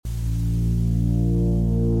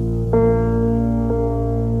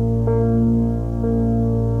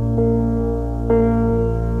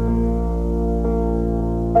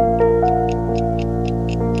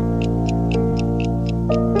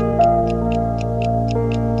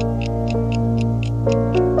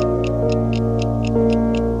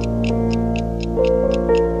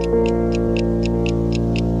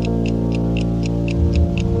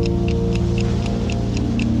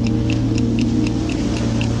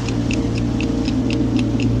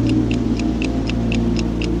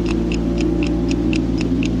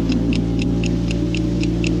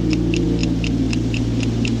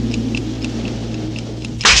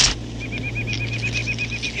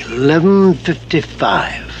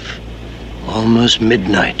11:55. Almost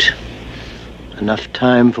midnight. Enough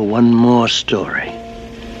time for one more story.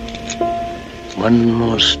 One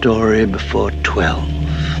more story before 12.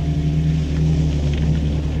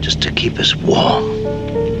 Just to keep us warm.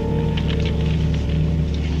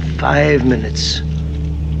 In 5 minutes,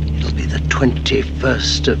 it'll be the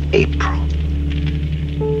 21st of April.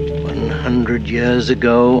 100 years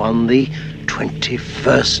ago, on the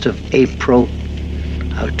 21st of April,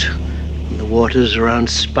 out on the waters around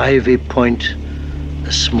Spivey Point,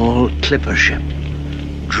 a small clipper ship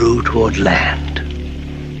drew toward land.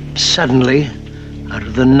 Suddenly, out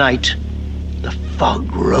of the night, the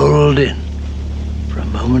fog rolled in. For a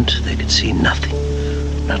moment, they could see nothing,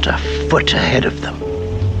 not a foot ahead of them.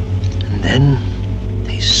 And then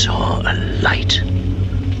they saw a light.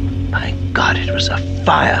 My God, it was a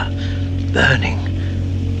fire burning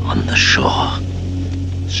on the shore,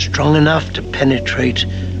 strong enough to penetrate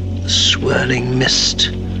the swirling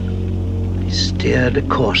mist. They steered a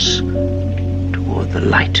course toward the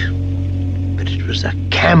light, but it was a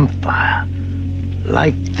campfire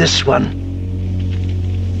like this one.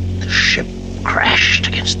 The ship crashed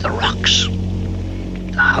against the rocks.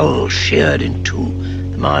 The hull sheared in two,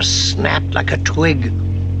 the mast snapped like a twig,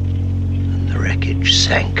 and the wreckage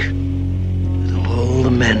sank with all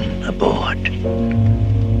the men aboard.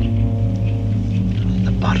 At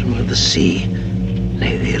the bottom of the sea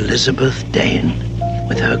lay the Elizabeth Dane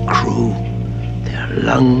with her crew, their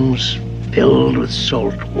lungs filled with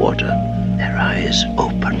salt water, their eyes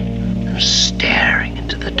open and staring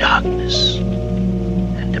into the darkness.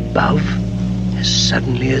 And above, as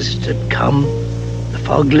suddenly as it had come, the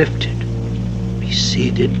fog lifted,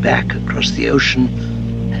 receded back across the ocean,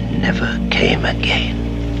 and never came again.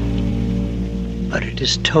 But it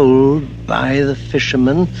is told by the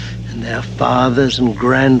fishermen and their fathers and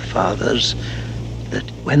grandfathers that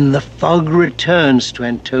when the fog returns to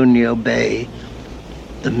Antonio Bay,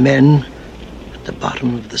 the men at the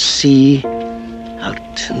bottom of the sea,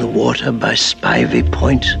 out in the water by Spivey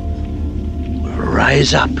Point, will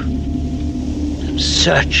rise up and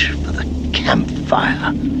search for the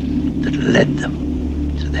campfire that led them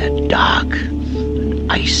to their dark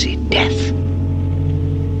and icy death.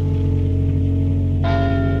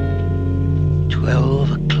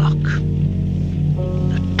 12 o'clock,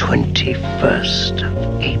 the 21st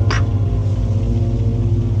of April.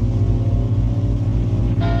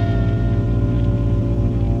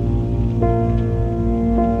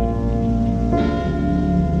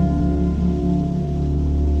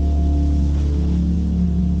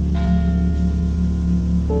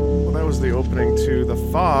 The opening to The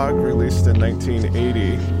Fog, released in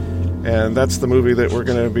 1980, and that's the movie that we're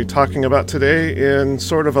going to be talking about today in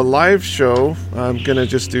sort of a live show. I'm going to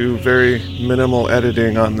just do very minimal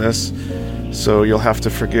editing on this, so you'll have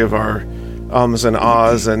to forgive our ums and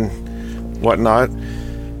ahs and whatnot.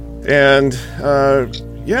 And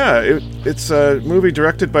it's a movie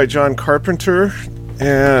directed by John Carpenter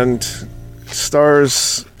and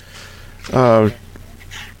stars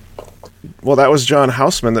well, that was John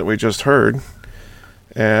Houseman that we just heard.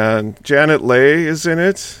 And Janet Leigh is in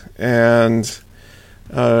it. And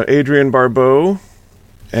Adrienne Barbeau.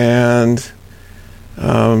 And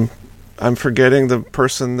I'm forgetting the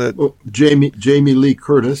person that... Oh, Jamie Lee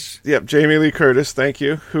Curtis. Yep, Jamie Lee Curtis, thank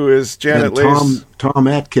you. Who is Janet Leigh's... Tom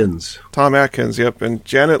Atkins. Tom Atkins, yep. And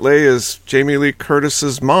Janet Leigh is Jamie Lee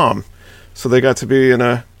Curtis's mom. So they got to be in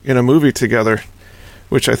a movie together,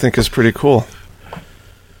 which I think is pretty cool.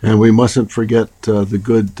 And we mustn't forget the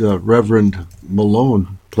good Reverend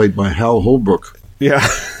Malone, played by Hal Holbrook. Yeah,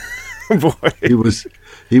 boy. He was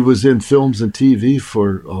in films and TV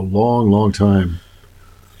for a long, long time.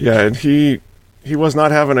 Yeah, and he was not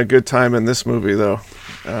having a good time in this movie, though.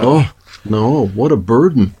 Oh no! What a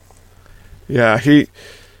burden. Yeah, he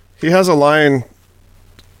has a line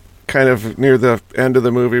kind of near the end of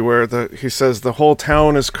the movie where he says the whole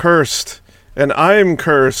town is cursed and I'm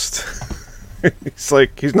cursed. He's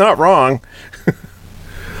like, he's not wrong.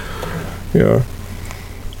 Yeah.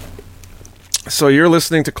 So you're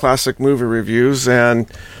listening to Classic Movie Reviews, and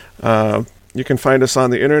you can find us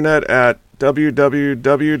on the internet at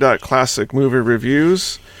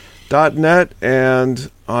www.classicmoviereviews.net,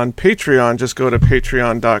 and on Patreon, just go to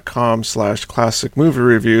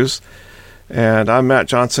patreon.com/classicmoviereviews. And I'm Matt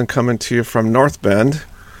Johnson, coming to you from North Bend.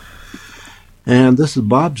 And this is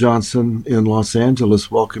Bob Johnson in Los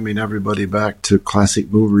Angeles, welcoming everybody back to Classic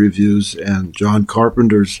Movie Reviews and John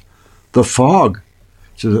Carpenter's The Fog,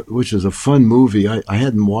 which is a fun movie. I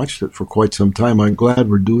hadn't watched it for quite some time. I'm glad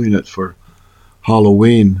we're doing it for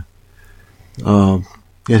Halloween. It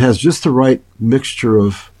has just the right mixture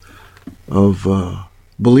of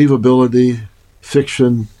believability,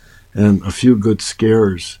 fiction, and a few good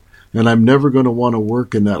scares. And I'm never going to want to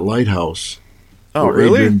work in that lighthouse. Oh, where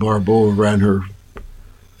really? Adrienne Barbeau ran her.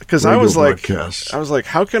 Because I was like,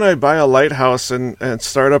 how can I buy a lighthouse and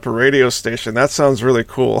start up a radio station? That sounds really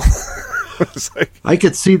cool. It's like, I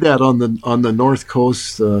could see that on the north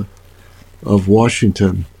coast of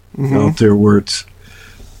Washington, out there where it's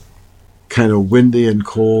kind of windy and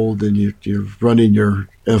cold, and you're running your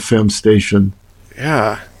FM station.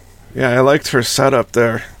 yeah, I liked her setup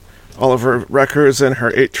there. All of her records and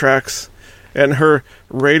her 8-tracks. And her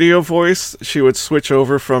radio voice, she would switch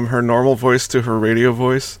over from her normal voice to her radio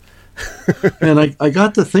voice. And I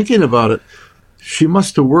got to thinking about it. She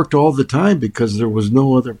must have worked all the time because there was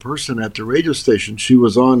no other person at the radio station. She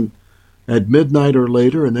was on at midnight or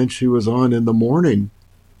later, and then she was on in the morning.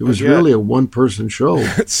 It was really a one-person show.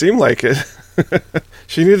 It seemed like it.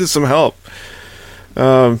 She needed some help.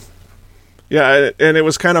 And it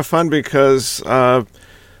was kind of fun because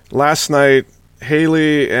last night,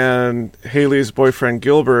 Haley and Haley's boyfriend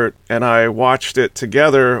Gilbert and I watched it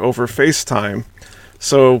together over FaceTime.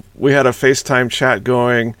 So we had a FaceTime chat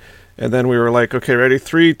going, and then we were like, okay, ready?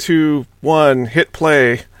 3, 2, 1, hit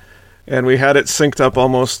play. And we had it synced up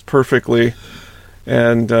almost perfectly.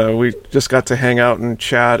 And we just got to hang out and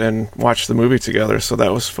chat and watch the movie together. So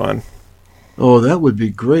that was fun. Oh, that would be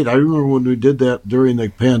great. I remember when we did that during the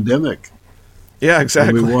pandemic. Yeah,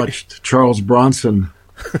 exactly. And we watched Charles Bronson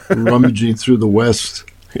rummaging through the West.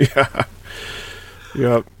 Yeah.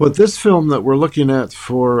 Yep. But this film that we're looking at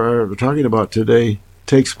we're talking about today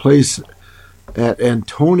takes place at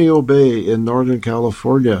Antonio Bay in Northern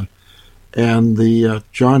California. And the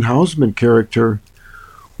John Houseman character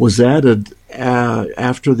was added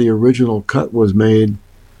after the original cut was made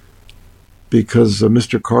because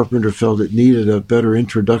Mr. Carpenter felt it needed a better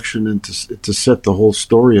introduction and to set the whole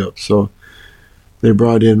story up. So they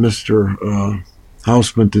brought in Mr.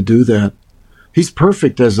 Houseman to do that. He's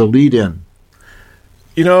perfect as a lead-in.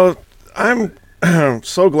 You know, I'm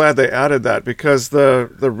so glad they added that because the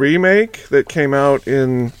remake that came out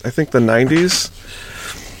in, I think, the 90s,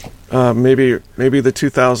 maybe the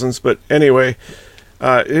 2000s, but anyway,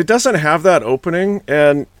 it doesn't have that opening,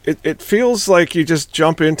 and it feels like you just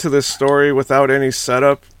jump into this story without any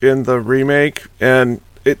setup in the remake, and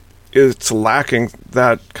it's lacking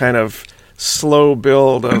that kind of slow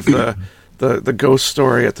build of the ghost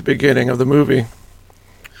story at the beginning of the movie.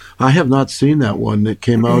 I have not seen that one. It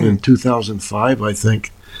came out in 2005, I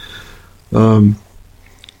think. But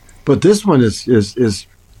this one it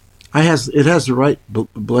has the right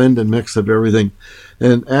blend and mix of everything.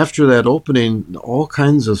 And after that opening, all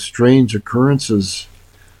kinds of strange occurrences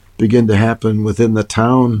begin to happen within the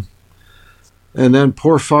town. And then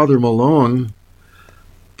poor Father Malone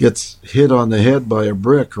gets hit on the head by a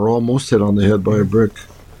brick, or almost hit on the head by a brick,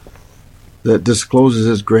 that discloses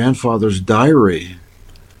his grandfather's diary.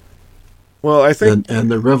 Well, I think... And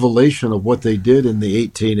the revelation of what they did in the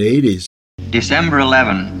 1880s. December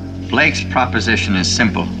 11, Blake's proposition is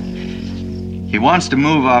simple. He wants to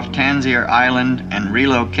move off Tangier Island and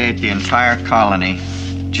relocate the entire colony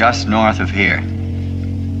just north of here.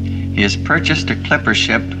 He has purchased a clipper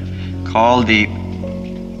ship called the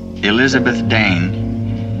Elizabeth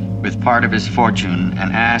Dane with part of his fortune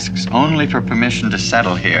and asks only for permission to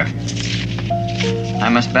settle here. I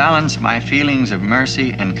must balance my feelings of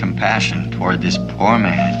mercy and compassion toward this poor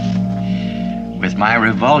man with my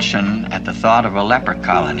revulsion at the thought of a leper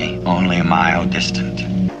colony only a mile distant.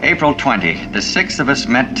 April 20, the 6 of us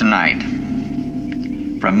met tonight.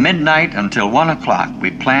 From midnight until 1 o'clock, we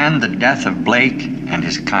planned the death of Blake and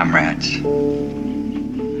his comrades.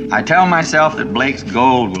 I tell myself that Blake's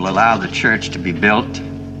gold will allow the church to be built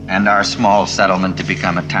and our small settlement to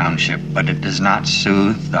become a township, but it does not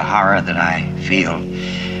soothe the horror that I feel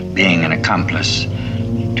being an accomplice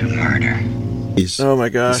to murder. Oh my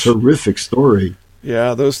gosh. It's a horrific story.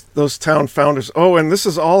 Yeah, those town founders. Oh, and this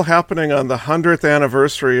is all happening on the 100th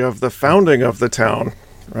anniversary of the founding of the town,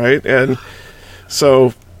 right? And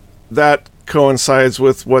so that coincides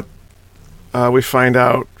with what we find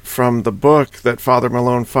out from the book that Father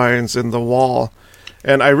Malone finds in the wall.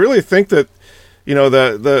 And I really think that, you know,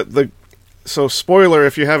 so spoiler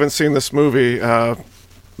if you haven't seen this movie,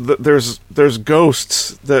 there's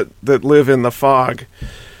ghosts that live in the fog,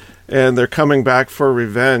 and they're coming back for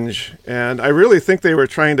revenge. And I really think they were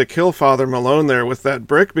trying to kill Father Malone there with that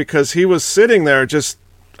brick, because he was sitting there just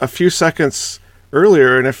a few seconds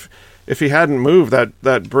earlier, and if he hadn't moved,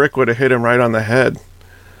 that brick would have hit him right on the head.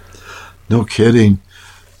 No kidding.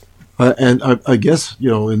 And I guess, you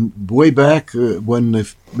know, way back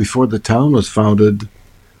before the town was founded,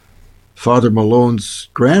 Father Malone's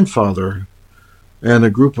grandfather and a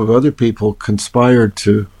group of other people conspired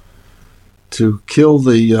to kill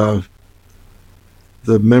the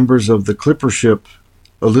members of the clipper ship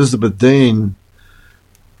Elizabeth Dane,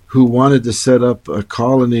 who wanted to set up a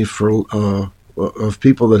colony for of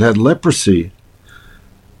people that had leprosy,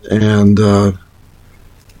 and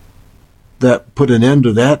that put an end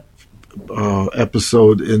to that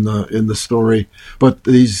episode in the story. But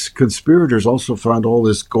these conspirators also found all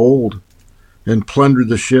this gold and plundered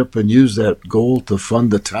the ship and used that gold to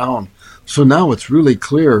fund the town. So now it's really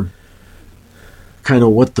clear kind of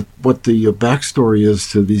what the backstory is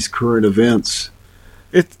to these current events.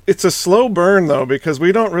 It's a slow burn, though, because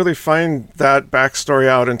we don't really find that backstory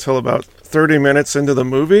out until about 30 minutes into the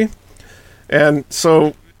movie. And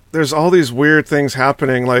so there's all these weird things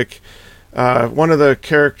happening, like one of the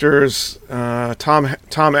characters, Tom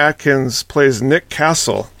Atkins, plays Nick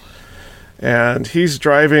Castle, and he's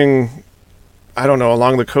driving, I don't know,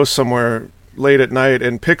 along the coast somewhere late at night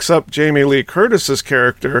and picks up Jamie Lee Curtis's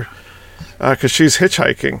character because she's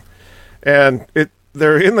hitchhiking. And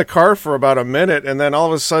they're in the car for about a minute, and then all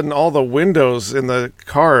of a sudden all the windows in the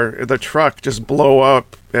car, the truck, just blow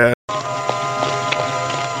up. And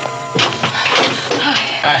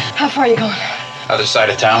Hi. How far are you going? Other side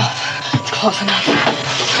of town. It's close enough.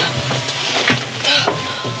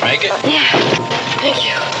 Make it? Yeah. Thank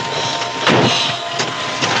you.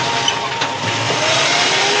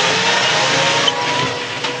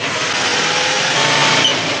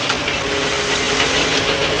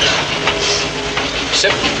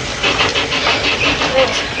 Sip.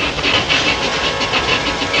 Thanks.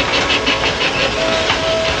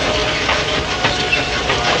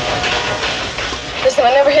 Listen,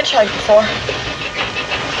 I never hitchhiked before.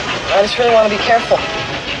 I just really want to be careful.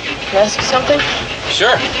 Can I ask you something?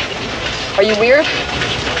 Sure. Are you weird?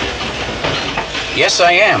 Yes,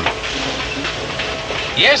 I am.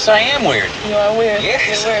 Yes, I am weird. You are weird.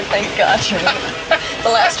 Yes. You're weird. Thank God you're weird. The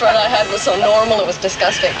last ride I had was so normal, it was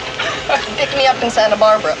disgusting. He picked me up in Santa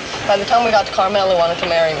Barbara. By the time we got to Carmel, he wanted to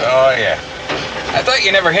marry me. Oh, yeah. I thought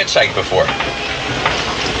you never hitchhiked before.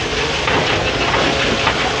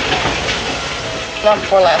 Not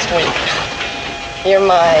before last week. You're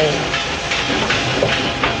my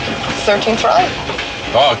 13th ride.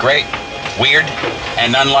 Oh, great. Weird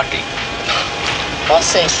and unlucky. We'll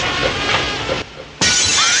see.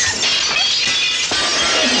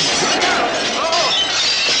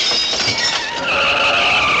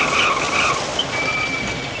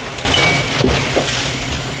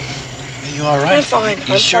 Are you all right? I'm fine.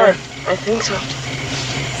 You I'm sure? fine. I think so.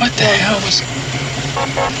 What the hell was...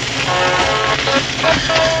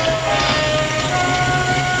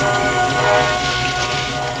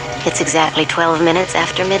 It's exactly 12 minutes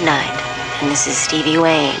after midnight, and this is Stevie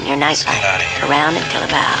Wayne, your night Get out of rider, here. around until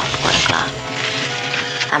about 1 o'clock.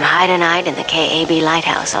 I'm high tonight in the KAB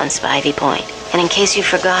Lighthouse on Spivey Point, and in case you've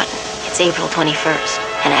forgotten, it's April 21st,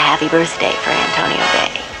 and a happy birthday for Antonio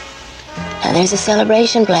Bay. Now there's a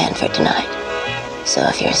celebration planned for tonight, so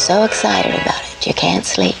if you're so excited about it you can't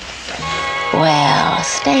sleep, well,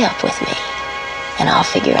 stay up with me, and I'll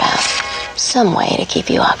figure out some way to keep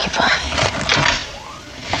you occupied.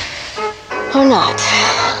 Or not.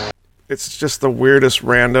 it's just the weirdest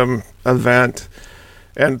random event.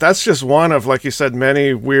 And that's just one of, like you said,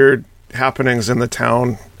 many weird happenings in the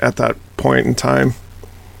town at that point in time.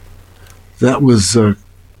 That was a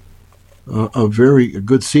very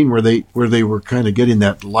good scene where they were kind of getting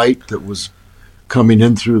that light that was coming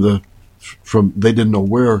in through from they didn't know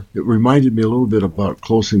where. It reminded me a little bit about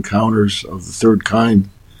Close Encounters of the Third Kind.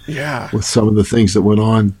 Yeah. With some of the things that went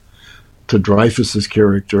on to Dreyfuss's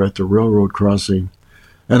character at the railroad crossing.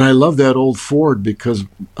 And I love that old Ford because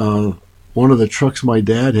one of the trucks my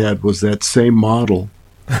dad had was that same model.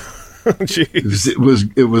 Jeez.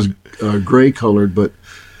 It was gray colored, but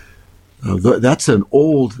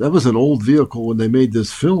that was an old vehicle when they made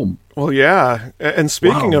this film. Well, yeah. And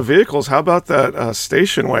speaking of vehicles, how about that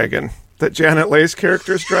station wagon that Janet Leigh's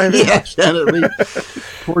character is driving? Yeah, Janet Leigh.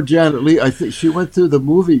 Poor Janet Leigh. I think she went through the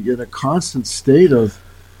movie in a constant state of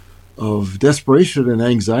desperation and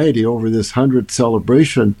anxiety over this 100th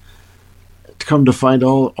celebration. To come to find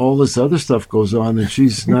all this other stuff goes on, and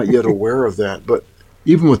she's not yet aware of that. But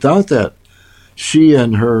even without that, she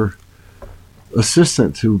and her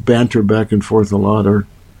assistant, who banter back and forth a lot, are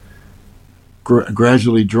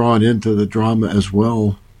gradually drawn into the drama as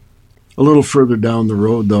well. A little further down the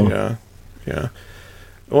road, though. Yeah.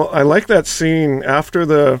 Well, I like that scene after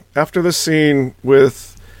the scene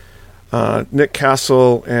with Nick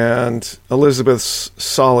Castle and Elizabeth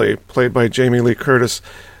Solly, played by Jamie Lee Curtis.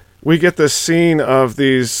 We get this scene of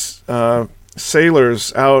these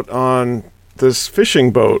sailors out on this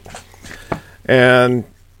fishing boat, and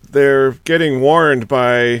they're getting warned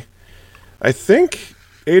by, I think,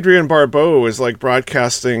 Adrienne Barbeau is like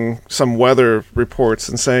broadcasting some weather reports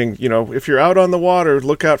and saying, if you're out on the water,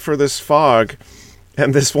 look out for this fog.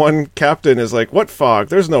 And this one captain is like, what fog?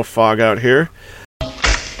 There's no fog out here.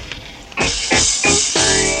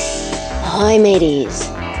 Ahoy, mateys.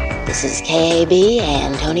 This is KAB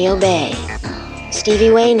Antonio Bay.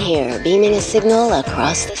 Stevie Wayne here, beaming a signal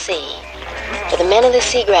across the sea. For the men of the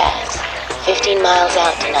seagrass, 15 miles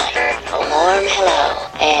out tonight, a warm hello,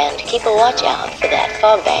 and keep a watch out for that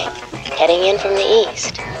fog bank heading in from the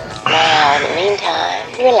east. Now, in the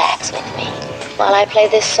meantime, relax with me while I play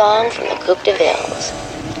this song from the Coupe de Villes,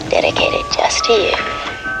 dedicated just to you.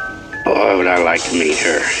 Boy, would I like to meet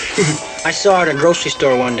her. I saw her at a grocery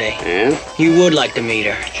store one day. Yeah? You would like to meet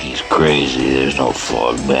her. She's crazy. There's no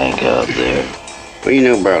fog bank out there. Well, you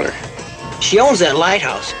know about her. She owns that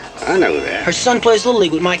lighthouse. I know that. Her son plays Little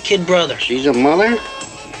League with my kid brother. She's a mother?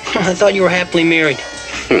 I thought you were happily married.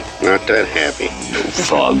 Not that happy. No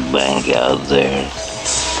fog bank out there.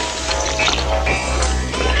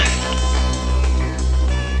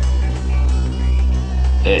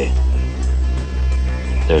 Hey,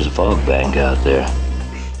 there's a fog bank out there.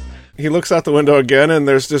 He looks out the window again, and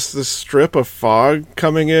there's just this strip of fog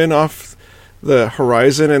coming in off the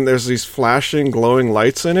horizon, and there's these flashing, glowing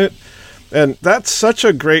lights in it. And that's such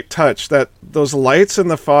a great touch, that those lights in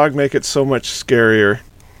the fog make it so much scarier.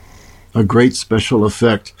 A great special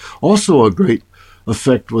effect. Also a great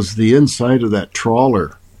effect was the inside of that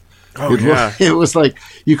trawler. Oh, yeah. It was like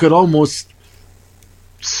you could almost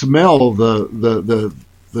smell the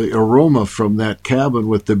aroma from that cabin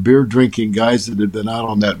with the beer drinking guys that had been out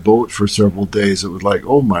on that boat for several days. It was like,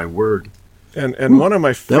 oh my word. And one of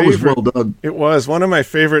my favorite, that was well done. It was one of my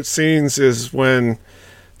favorite scenes is when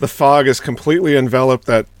the fog has completely enveloped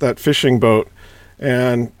that fishing boat,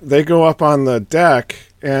 and they go up on the deck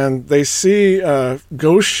and they see a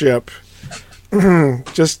ghost ship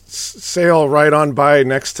just sail right on by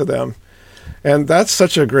next to them. And that's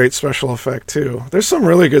such a great special effect too. There's some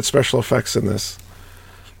really good special effects in this.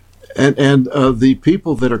 And the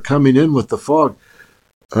people that are coming in with the fog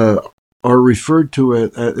are referred to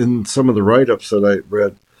it in some of the write-ups that I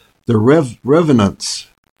read, the revenants,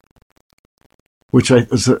 which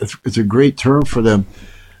it's a great term for them.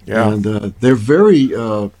 Yeah. And they're very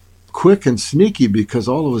quick and sneaky because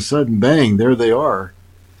all of a sudden, bang, there they are.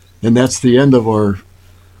 And that's the end of our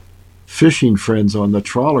fishing friends on the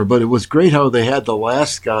trawler. But it was great how they had the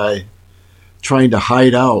last guy trying to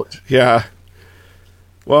hide out. Yeah.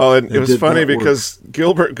 Well, and it was funny because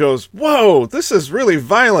Gilbert goes, "Whoa, this is really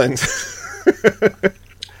violent."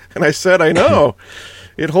 And I said, I know.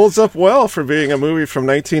 It holds up well for being a movie from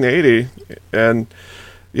 1980. And,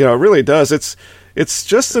 it really does. It's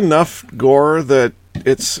just enough gore that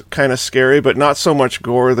it's kind of scary, but not so much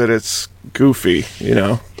gore that it's goofy,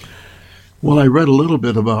 Well, I read a little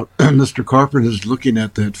bit about Mr. Carpenter's looking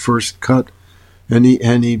at that first cut, and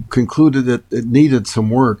he concluded that it needed some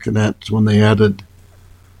work, and that's when they added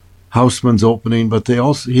Houseman's opening. But he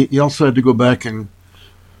also had to go back and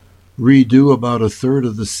redo about a third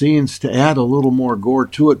of the scenes to add a little more gore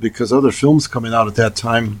to it, because other films coming out at that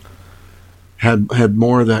time had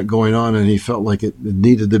more of that going on, and he felt like it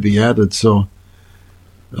needed to be added. So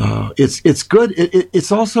it's good.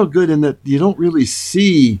 It's also good in that you don't really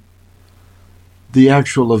see the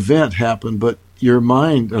actual event happen, but your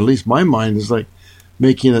mind, at least my mind, is like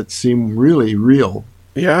making it seem really real.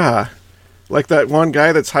 Yeah. Like that one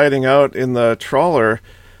guy that's hiding out in the trawler,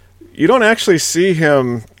 you don't actually see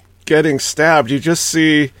him getting stabbed. You just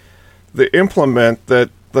see the implement, that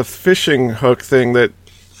the fishing hook thing that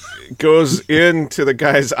goes into the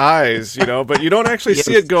guy's eyes, but you don't actually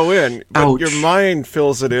see it go in. But Ouch. Your mind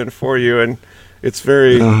fills it in for you, and it's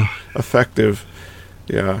very effective.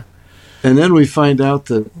 Yeah. And then we find out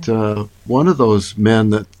that one of those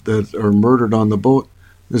men that are murdered on the boat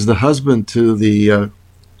is the husband to the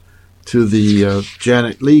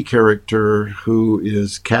Janet Leigh character, who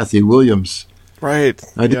is Kathy Williams. Right.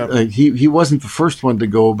 He wasn't the first one to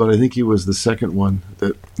go, but I think he was the second one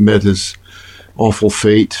that met his awful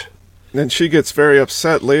fate. And she gets very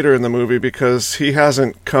upset later in the movie because he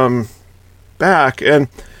hasn't come back. And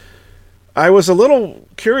I was a little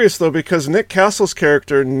curious, though, because Nick Castle's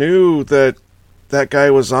character knew that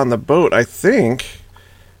guy was on the boat, I think,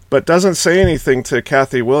 but doesn't say anything to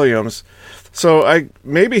Kathy Williams. So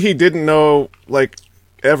maybe he didn't know, like,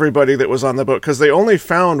 everybody that was on the boat, because they only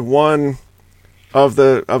found one of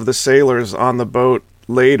the sailors on the boat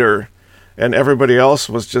later, and everybody else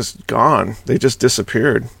was just gone. They just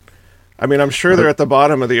disappeared. I mean, I'm sure they're at the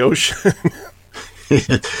bottom of the ocean.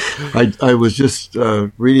 I was just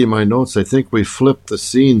reading my notes. I think we flipped the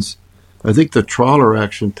scenes. I think the trawler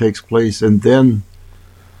action takes place, and then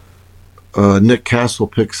Nick Castle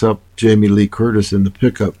picks up Jamie Lee Curtis in the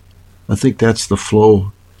pickup. I think that's the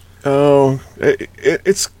flow. Oh,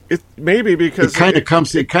 it's maybe because it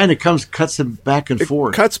kind of cuts him back and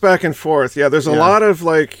forth. Cuts back and forth. Yeah, there's a lot of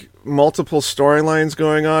like multiple storylines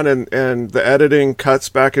going on, and the editing cuts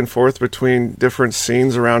back and forth between different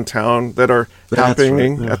scenes around town that are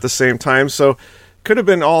happening at the same time. So could have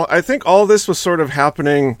been all. I think all this was sort of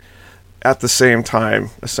happening at the same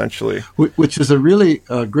time, essentially. Which is a really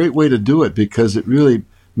great way to do it, because it really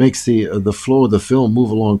makes the flow of the film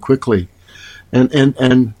move along quickly,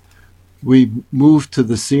 and we move to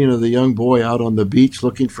the scene of the young boy out on the beach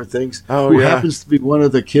looking for things. Who happens to be one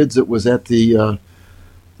of the kids that was at the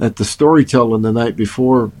storytelling the night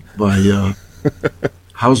before by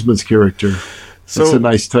Houseman's character. So that's a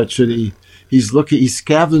nice touch. And he's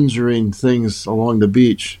scavenging things along the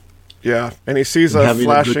beach. Yeah, and he sees a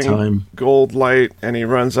flashing gold light, and he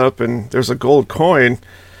runs up, and there's a gold coin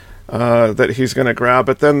that he's going to grab.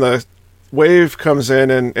 But then the wave comes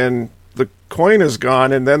in, and the coin is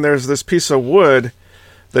gone, and then there's this piece of wood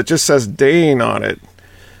that just says Dane on it.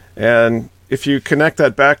 And if you connect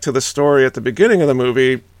that back to the story at the beginning of the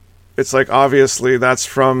movie, it's like, obviously that's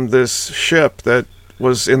from this ship that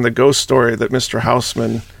was in the ghost story that Mr.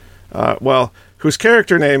 Houseman, whose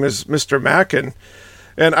character name is Mr. Mackin.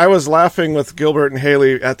 And I was laughing with Gilbert and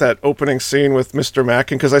Haley at that opening scene with Mr.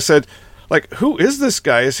 Mackin, because I said, like, who is this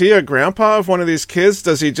guy? Is he a grandpa of one of these kids?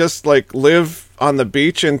 Does he just, like, live on the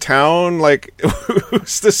beach in town? Like,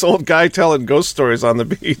 who's this old guy telling ghost stories on the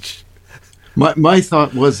beach? My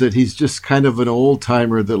thought was that he's just kind of an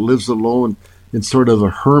old-timer that lives alone in sort of a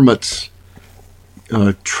hermit's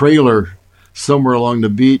trailer somewhere along the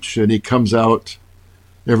beach, and he comes out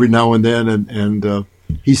every now and then, and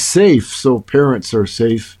he's safe, so parents are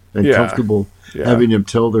safe and comfortable having him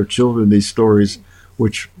tell their children these stories,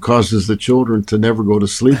 which causes the children to never go to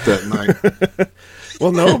sleep that night.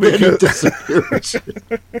 Well, no, because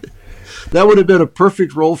that would have been a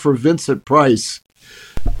perfect role for Vincent Price.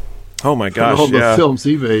 Oh my gosh! All the films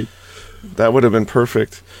he made, that would have been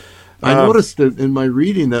perfect. I noticed that in my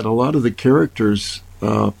reading that a lot of the characters'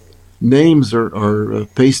 names are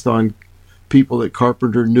based on people that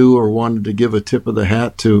Carpenter knew or wanted to give a tip of the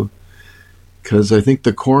hat to. Because I think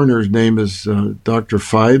the coroner's name is Dr.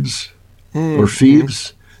 Phoebes or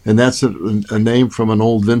Phoebes, and that's a name from an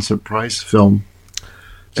old Vincent Price film.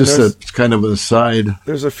 Just a kind of an aside.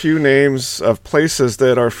 There's a few names of places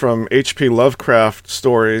that are from H.P. Lovecraft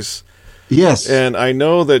stories. Yes. And I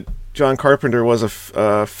know that John Carpenter was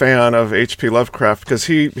a fan of H.P. Lovecraft, because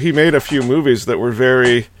he made a few movies that were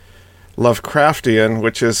very Lovecraftian,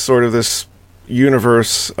 which is sort of this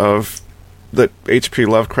universe of that H.P.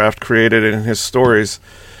 Lovecraft created in his stories.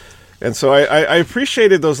 And so I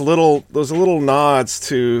appreciated those little nods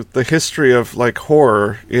to the history of like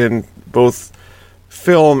horror in both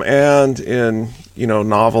film and in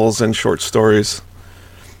novels and short stories.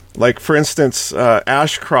 Like, for instance,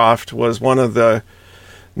 Ashcroft was one of the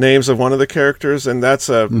names of one of the characters, and that's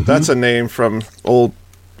a name from old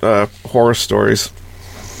horror stories.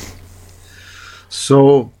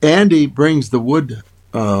 So Andy brings the wood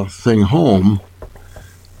thing home,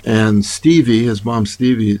 and Stevie, his mom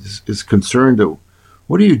Stevie, is concerned that,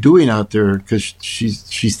 what are you doing out there? Because she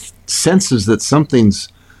senses that something's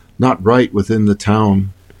not right within the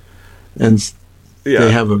town, and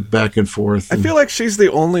they have a back and forth. I feel like she's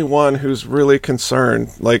the only one who's really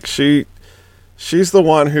concerned. Like, she's the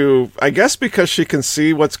one who, I guess because she can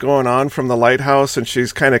see what's going on from the lighthouse, and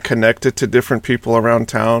she's kind of connected to different people around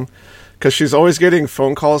town, because she's always getting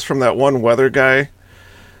phone calls from that one weather guy.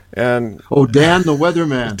 And Dan the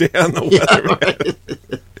weatherman. Dan the weatherman.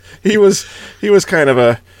 Right. He was kind of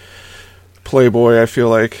a playboy, I feel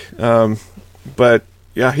like. But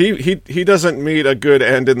yeah, he doesn't meet a good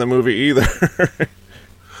end in the movie either.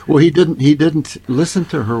 Well, he didn't listen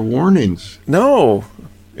to her warnings. No.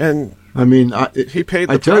 And I mean, he paid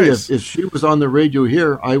the price. I tell you, if she was on the radio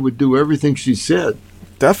here, I would do everything she said.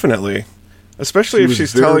 Definitely. Especially if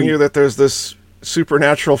she's telling you that there's this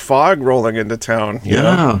supernatural fog rolling into town.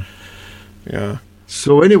 Yeah.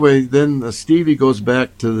 So anyway, then Stevie goes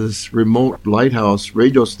back to this remote lighthouse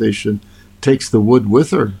radio station, takes the wood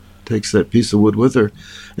with her, takes that piece of wood with her,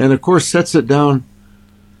 and of course sets it down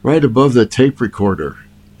right above the tape recorder.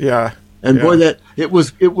 Yeah. And boy, that it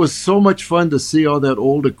was so much fun to see all that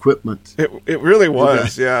old equipment. It really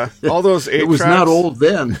was, yeah. All those 8 It was tracks. not old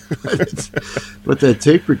then, but that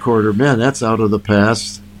tape recorder, man, that's out of the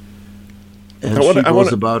past. And she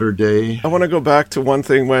goes about her day. I want to go back to one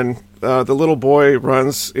thing when the little boy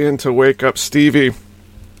runs in to wake up Stevie.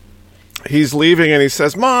 He's leaving and he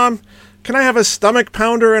says, "Mom, can I have a stomach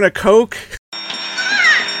pounder and a Coke?"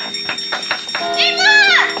 Hey,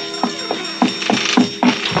 Mom!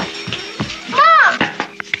 Mom!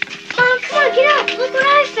 Mom, come on, get up. Look what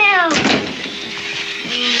I found.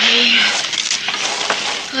 Andy,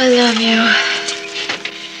 I love you.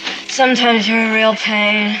 Sometimes you're a real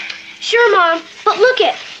pain. Sure, Mom, but look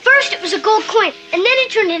it. First it was a gold coin, and then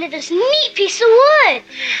it turned into this neat piece of wood.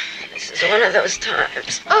 This is one of those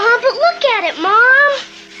times. Uh-huh, but look at it, Mom.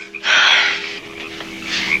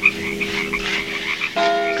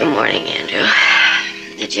 Good morning, Andrew.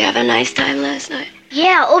 Did you have a nice time last night?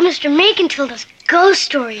 Yeah, old Mr. Macon told us ghost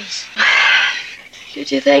stories.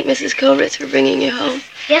 Did you thank Mrs. Kovritz for bringing you home?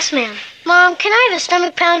 Yes, ma'am. Mom, can I have a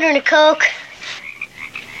stomach pounder and a Coke?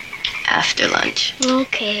 After lunch.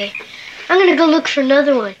 Okay. I'm gonna go look for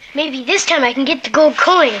another one. Maybe this time I can get the gold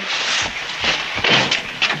coin.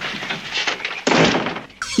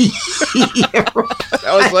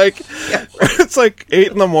 That was like, it's like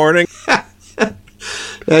 8 a.m.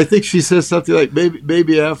 I think she says something like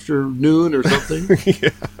maybe after noon or something.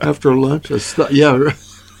 Yeah. After lunch. Yeah.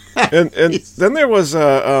 and then there was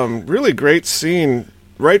a really great scene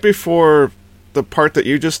right before the part that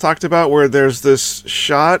you just talked about, where there's this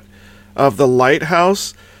shot of the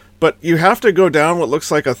lighthouse, but you have to go down what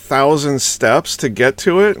looks like 1,000 steps to get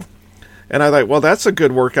to it. And I thought, well, that's a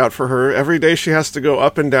good workout for her. Every day she has to go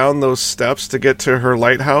up and down those steps to get to her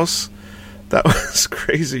lighthouse. That was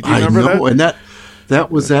crazy. Do you remember that?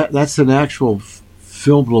 And that's an actual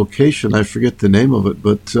film location. I forget the name of it,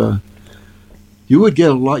 but you would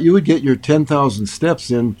get a lot. You would get your 10,000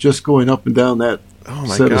 steps in just going up and down that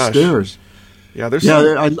set of stairs. Yeah,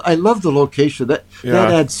 I love the location. That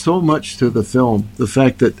adds so much to the film. The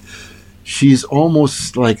fact that she's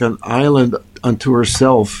almost like an island unto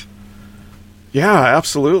herself. Yeah,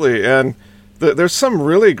 absolutely. And there's some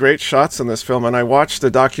really great shots in this film. And I watched a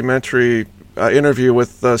documentary interview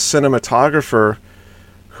with the cinematographer,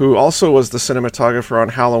 who also was the cinematographer on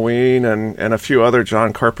Halloween and a few other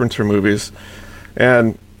John Carpenter movies.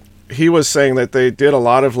 And he was saying that they did a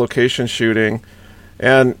lot of location shooting.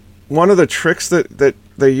 And one of the tricks that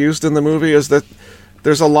they used in the movie is that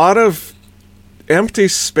there's a lot of empty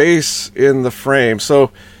space in the frame.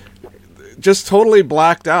 So just totally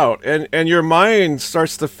blacked out. And your mind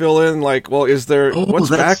starts to fill in like, well, is there, what's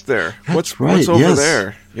back there? What's over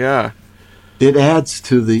there? Yeah. It adds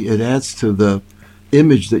to the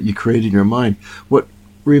image that you create in your mind. What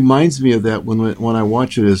reminds me of that when I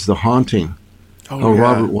watch it is The Haunting.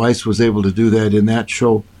 Robert Weiss was able to do that in that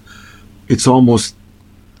show. It's almost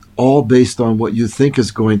all based on what you think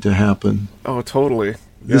is going to happen. Oh, totally.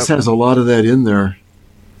 This has a lot of that in there.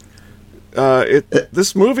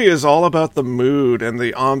 This movie is all about the mood and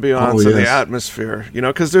the ambiance and the atmosphere,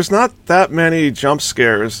 because there's not that many jump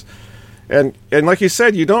scares. And like you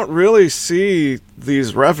said, you don't really see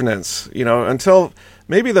these revenants, until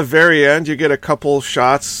maybe the very end. You get a couple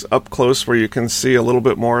shots up close where you can see a little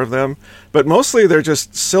bit more of them. But mostly they're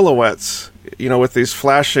just silhouettes, with these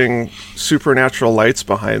flashing supernatural lights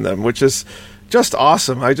behind them, which is just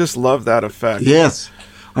awesome. I just love that effect. Yes.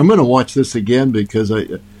 I'm going to watch this again because I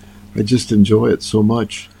just enjoy it so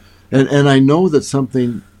much. And I know that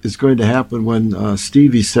something is going to happen when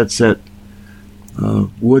Stevie sets that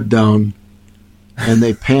wood down and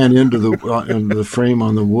they pan into the frame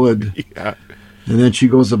on the wood. Yeah. And then she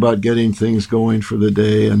goes about getting things going for the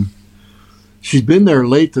day. And she's been there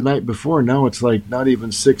late the night before. And now it's like not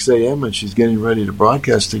even 6 a.m. and she's getting ready to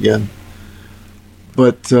broadcast again.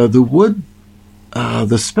 But the wood,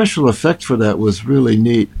 the special effect for that was really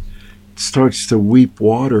neat. It starts to weep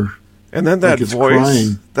water. And then that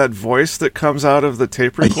voice that comes out of the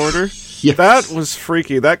tape recorder, yes. That was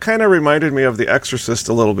freaky. That kind of reminded me of The Exorcist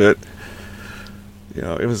a little bit.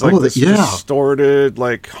 It was like this distorted,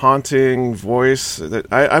 like haunting voice. That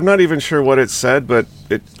I'm not even sure what it said, but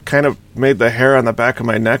it kind of made the hair on the back of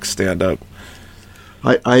my neck stand up.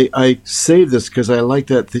 I saved this because I like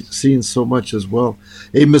that scene so much as well.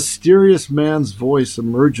 A mysterious man's voice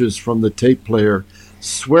emerges from the tape player,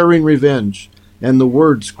 swearing revenge, and the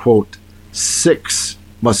words, quote, 6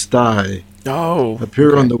 must die,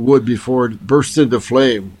 appear on the wood before it bursts into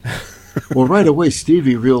flame. Well, right away,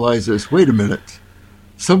 Stevie realizes, wait a minute,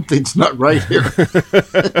 something's not right here.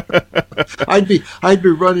 I'd be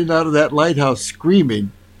running out of that lighthouse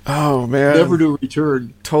screaming. Oh man, never to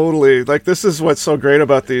return. Totally. Like, this is what's so great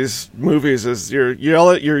about these movies is you're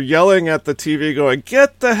yelling at the TV, going,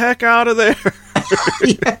 "Get the heck out of there!"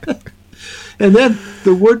 Yeah. And then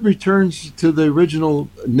the wood returns to the original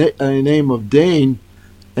name of Dane,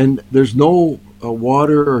 and there's no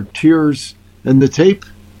water or tears, and the tape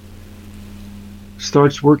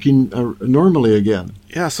starts working normally again.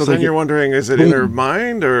 Yeah, so then you're wondering, is it in her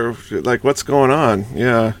mind or like what's going on?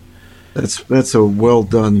 Yeah. That's a well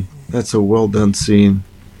done scene.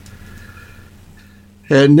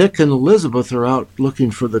 And Nick and Elizabeth are out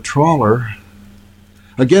looking for the trawler.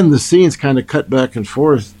 Again, the scene's kind of cut back and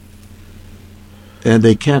forth, and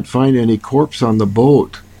they can't find any corpse on the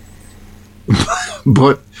boat.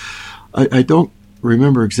 But I don't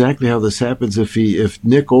remember exactly how this happens. If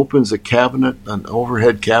Nick opens a cabinet, an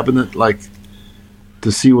overhead cabinet, like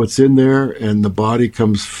to see what's in there, and the body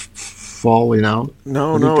comes falling out.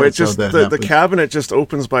 No, it just the cabinet just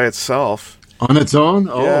opens by itself on its own.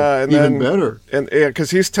 Oh, yeah, and even better. And yeah,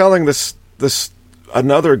 because he's telling this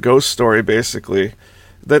another ghost story basically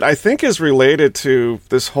that I think is related to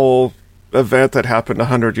this whole event that happened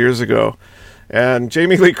 100 years ago. And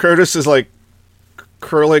Jamie Lee Curtis is like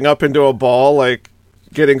curling up into a ball, like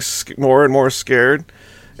getting more and more scared.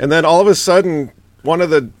 And then all of a sudden, one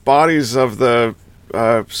of the bodies of the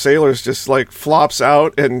sailors just like flops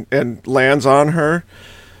out and lands on her.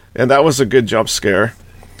 And that was a good jump scare.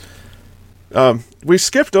 We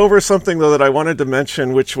skipped over something, though, that I wanted to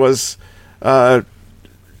mention, which was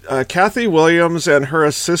Kathy Williams and her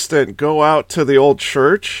assistant go out to the old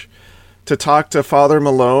church to talk to Father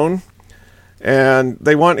Malone, and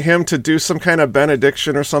they want him to do some kind of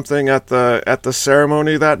benediction or something at the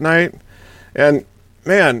ceremony that night. And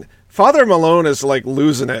man, Father Malone is like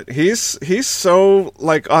losing it. He's so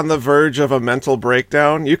like on the verge of a mental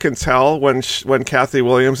breakdown. You can tell when Kathy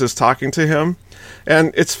Williams is talking to him.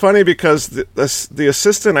 And it's funny because the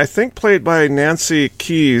assistant, I think played by Nancy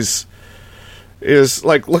Keys, is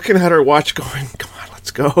like looking at her watch going, come on,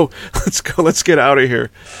 let's go, let's get out of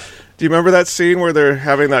here. Do you remember that scene where they're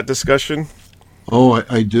having that discussion? Oh,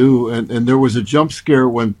 I do. And there was a jump scare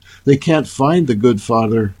when they can't find the good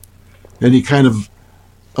father, and he kind of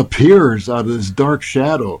appears out of this dark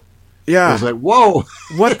shadow. Yeah. I was like, whoa.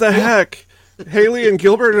 What the heck? Haley and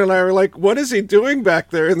Gilbert and I were like, what is he doing back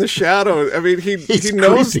there in the shadow? I mean, he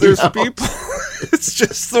knows there's people. It's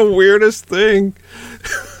just the weirdest thing.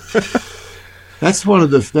 That's one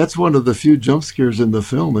of the few jump scares in the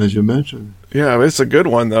film, as you mentioned. Yeah, it's a good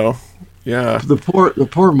one though. Yeah. The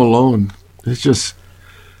poor Malone. He's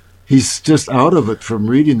just out of it from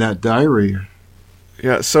reading that diary.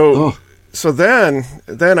 Yeah, so then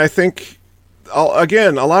I think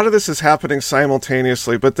again, a lot of this is happening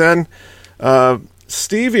simultaneously, but then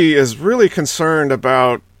Stevie is really concerned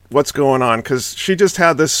about what's going on because she just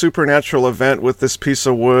had this supernatural event with this piece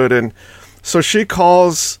of wood, and so she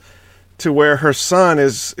calls to where her son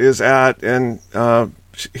is at, and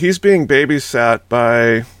he's being babysat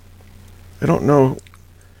by, I don't know,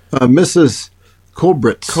 Mrs.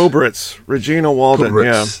 Kobritz, Regina Walden,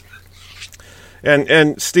 Kobritz. Yeah.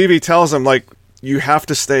 And Stevie tells him, like, you have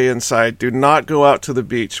to stay inside. Do not go out to the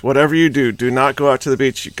beach. Whatever you do not go out to the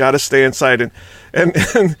beach. You got to stay inside.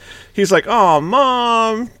 And he's like, oh,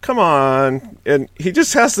 Mom, come on. And he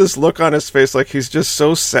just has this look on his face like he's just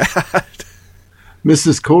so sad.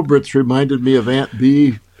 Mrs. Kobritz reminded me of Aunt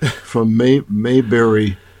Bee from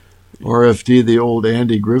Mayberry, RFD, the old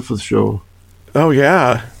Andy Griffith show. Oh,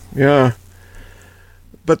 yeah. Yeah.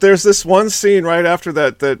 But there's this one scene right after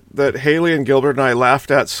that Haley and Gilbert and I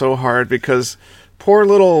laughed at so hard because poor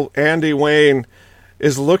little Andy Wayne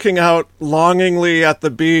is looking out longingly at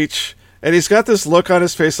the beach, and he's got this look on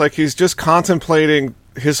his face like he's just contemplating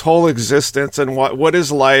his whole existence and what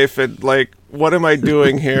is life and like, what am I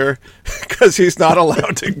doing here? Because he's not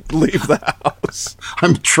allowed to leave the house.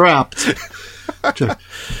 I'm trapped.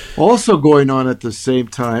 Also going on at the same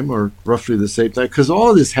time, or roughly the same time, because all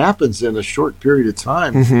of this happens in a short period of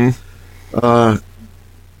time. Mm-hmm.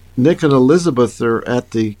 Nick and Elizabeth are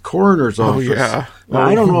at the coroner's office. Oh, yeah. Now,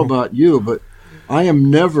 I don't know about you, but I am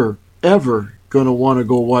never, ever going to want to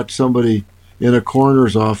go watch somebody in a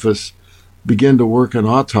coroner's office begin to work an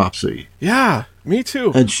autopsy. Yeah, me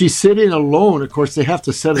too. And she's sitting alone. Of course, they have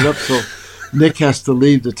to set it up so Nick has to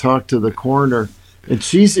leave to talk to the coroner. And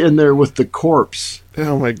she's in there with the corpse.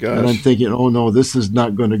 Oh, my gosh. And I'm thinking, oh, no, this is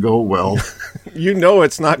not going to go well. You know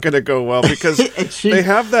it's not going to go well because they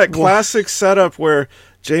have that classic setup where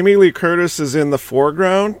Jamie Lee Curtis is in the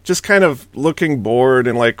foreground, just kind of looking bored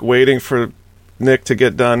and like waiting for Nick to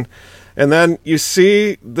get done. And then you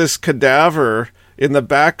see this cadaver in the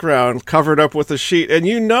background covered up with a sheet. And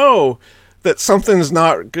you know that something's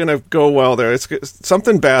not going to go well there.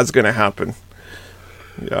 Something bad's going to happen.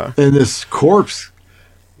 Yeah. And this corpse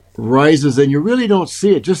rises, and you really don't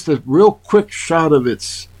see it. Just a real quick shot of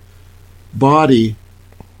its body,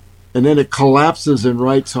 and then it collapses and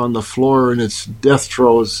writes on the floor in its death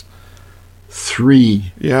throes.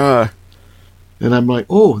 3. Yeah. And I'm like,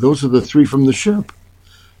 oh, those are the 3 from the ship.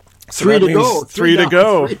 So three to go. Three to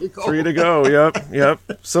go. Three to go. Yep.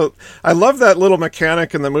 So I love that little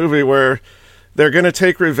mechanic in the movie where they're going to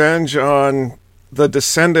take revenge on the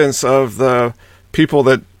descendants of the people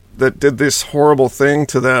that did this horrible thing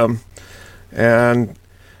to them. And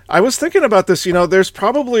I was thinking about this, there's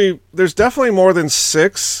definitely more than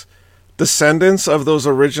 6 descendants of those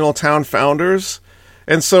original town founders.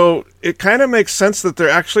 And so it kind of makes sense that they're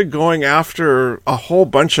actually going after a whole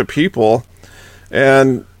bunch of people.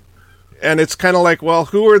 And it's kind of like, well,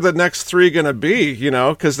 who are the next 3 going to be,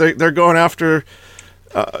 because they're going after,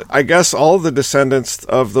 I guess, all the descendants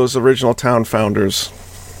of those original town founders.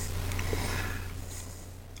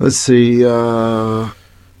 Let's see. I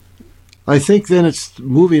think then it's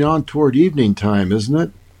moving on toward evening time, isn't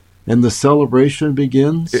it? And the celebration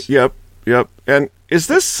begins? Yep. And is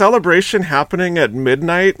this celebration happening at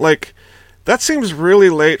midnight? Like, that seems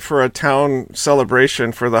really late for a town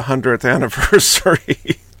celebration for the 100th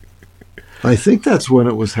anniversary. I think that's when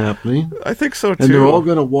it was happening. I think so, too. And they're all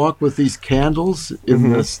going to walk with these candles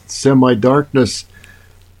in the semi-darkness.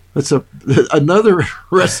 That's another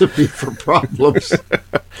recipe for problems.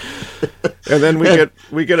 And then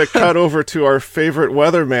we get a cut over to our favorite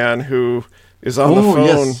weatherman who is on the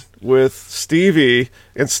phone with Stevie,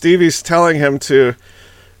 and Stevie's telling him to,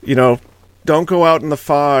 don't go out in the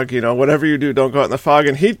fog, whatever you do, don't go out in the fog.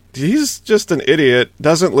 And he's just an idiot,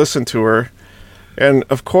 doesn't listen to her. And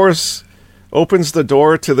of course, opens the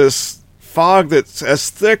door to this fog that's as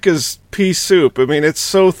thick as pea soup. I mean, it's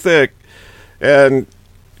so thick. And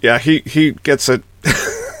yeah, he gets it.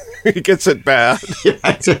 He gets it bad.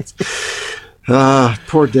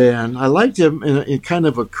 Poor Dan. I liked him in kind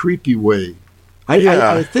of a creepy way.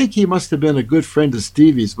 I think he must have been a good friend of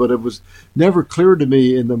Stevie's, but it was never clear to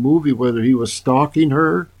me in the movie whether he was stalking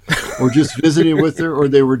her or just visiting with her or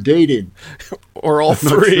they were dating. Or all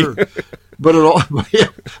 3. Sure. But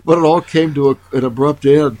it all came to an abrupt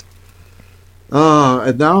end.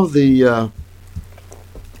 And now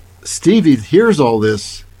Stevie hears all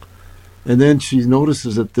this, and then she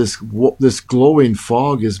notices that this glowing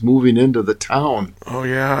fog is moving into the town. Oh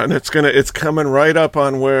yeah, and it's coming right up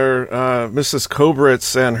on where Mrs.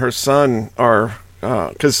 Kobritz and her son are,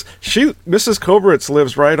 because Mrs. Kobritz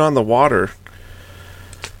lives right on the water.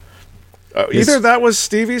 Either that was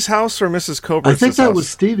Stevie's house or Mrs. Kobritz's house. I think that was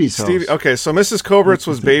Stevie's house. Okay, so Mrs. Kobritz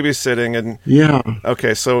was babysitting, and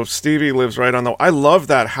okay, so Stevie lives right on the. I love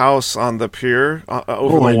that house on the pier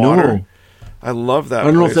over the water. Know. I love that. I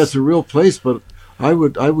don't know if that's a real place, but I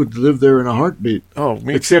would live there in a heartbeat. Oh,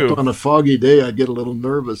 me Except too. on a foggy day, I'd get a little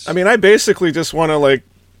nervous. I mean, I basically just want to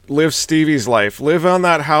live Stevie's life, live on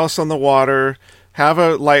that house on the water, have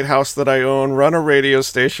a lighthouse that I own, run a radio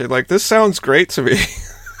station. Like, this sounds great to me.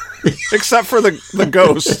 Except for the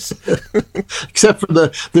ghosts. Except for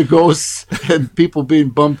the ghosts and people being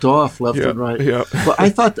bumped off left and right. Yeah. But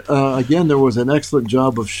I thought, again, there was an excellent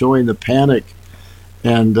job of showing the panic.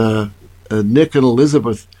 And Nick and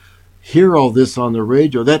Elizabeth hear all this on the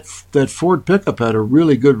radio. That Ford pickup had a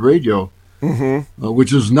really good radio,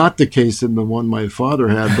 which was not the case in the one my father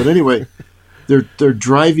had. But anyway, they're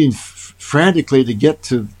driving frantically to get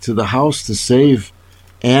to the house to save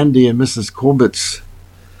Andy and Mrs. Kobritz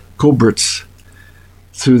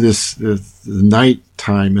through this night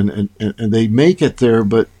time, and they make it there.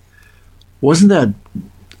 But wasn't that,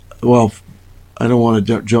 well, I don't want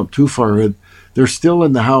to jump too far ahead. They're still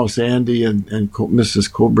in the house, Andy and Mrs.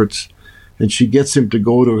 Kobritz, and she gets him to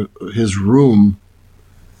go to his room,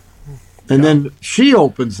 and then she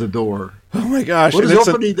opens the door. Oh my gosh! What is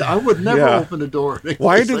opening? I would never open the door.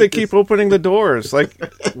 Why do they keep opening the doors? Like,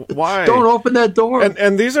 why? Don't open that door.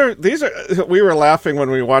 And these are. We were laughing when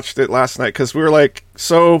we watched it last night because we were like,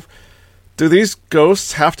 so do these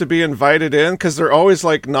ghosts have to be invited in? Because they're always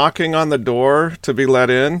knocking on the door to be let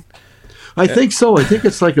in. I think so. I think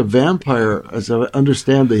it's like a vampire, as I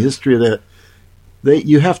understand the history of that.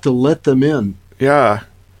 You have to let them in. Yeah.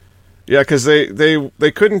 Yeah, because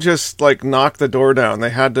they couldn't just knock the door down. They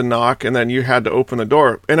had to knock, and then you had to open the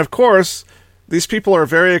door. And of course, these people are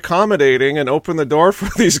very accommodating and open the door for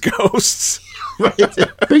these ghosts. Right,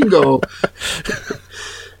 bingo.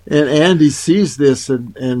 And Andy sees this,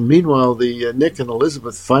 and meanwhile, the Nick and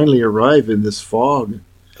Elizabeth finally arrive in this fog.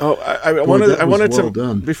 Oh, I wanted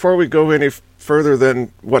to before we go any further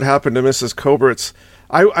than what happened to Mrs. Kobritz,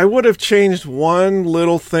 I would have changed one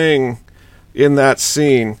little thing in that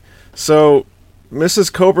scene. So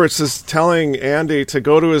Mrs. Kobritz is telling Andy to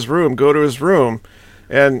go to his room,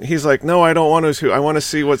 and he's like, no, I don't want to. I want to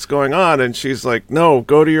see what's going on. And she's like, no,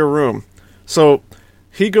 go to your room. So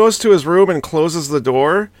he goes to his room and closes the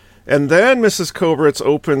door, And then Mrs. Kobritz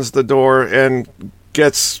opens the door and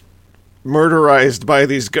gets murderized by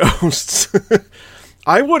these ghosts.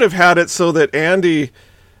 I would have had it so that Andy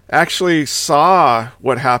actually saw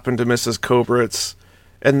what happened to Mrs. Kobritz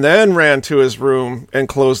and then ran to his room and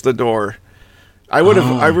closed the door. I would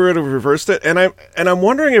have reversed it, and I'm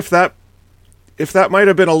wondering if that might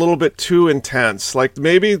have been a little bit too intense. Like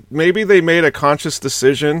maybe they made a conscious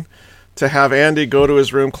decision to have Andy go to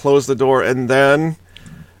his room, close the door, and then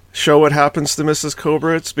show what happens to Mrs.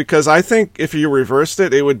 Kobritz, because I think if you reversed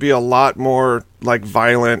it, it would be a lot more like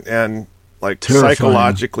violent and like Terrifying.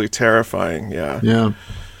 Psychologically terrifying. Yeah. Yeah.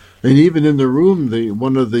 And even in the room,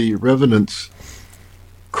 one of the revenants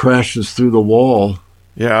crashes through the wall.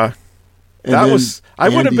 Yeah. And that then was, I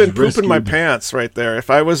would have been Andy's pooping my rescued. pants right there if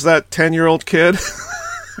I was that 10-year-old kid.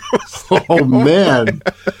 Oh, man.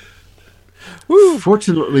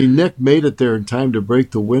 Fortunately, Nick made it there in time to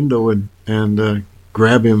break the window and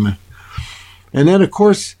grab him. And then, of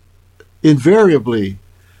course, invariably,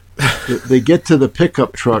 they get to the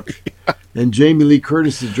pickup truck, and Jamie Lee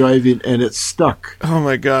Curtis is driving, and it's stuck. Oh,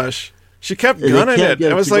 my gosh. She kept They gunning can't it.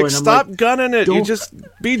 get I it was to like, go, and I'm stop like, gunning it. You don't- just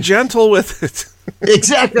be gentle with it.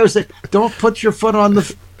 Exactly. I was like, don't put your foot on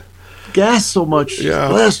the gas so much. Yeah.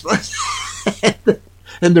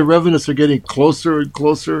 And the revenants are getting closer and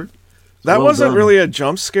closer. That Well wasn't done. really a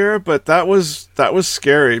jump scare, but that was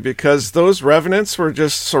scary because those revenants were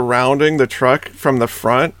just surrounding the truck from the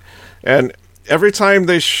front, and every time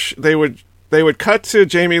they would cut to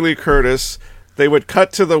Jamie Lee Curtis, they would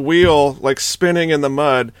cut to the wheel like spinning in the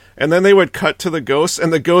mud, and then they would cut to the ghost,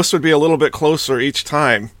 and the ghost would be a little bit closer each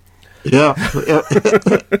time. Yeah.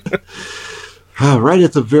 Right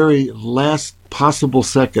at the very last possible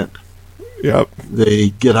second, Yep, they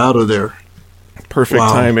get out of there. perfect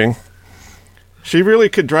Wow. timing. She really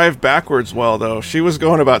could drive backwards well, though. She was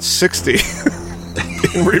going about 60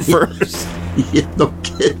 in reverse. Yeah, no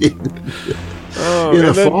kidding. Oh, In a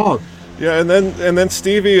and then- fog. Yeah, and then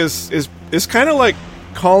Stevie is kind of like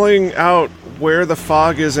calling out where the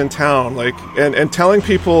fog is in town, like and telling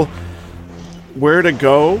people where to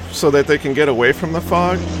go so that they can get away from the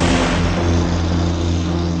fog.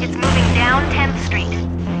 It's moving down 10th Street.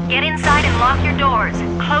 Get inside and lock your doors.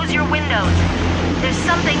 Close your windows. There's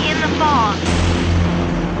something in the fog.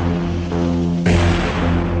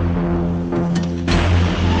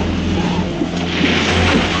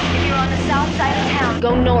 If you're on the south side of town,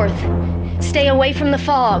 go north. Stay away from the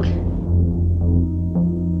fog.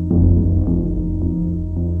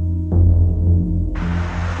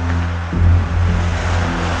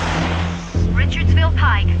 Richardsville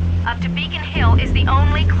Pike, up to Beacon Hill is the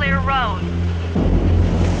only clear road.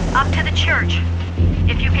 Up to the church.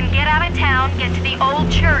 If you can get out of town, get to the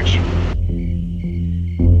old church.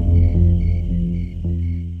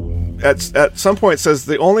 At some point it says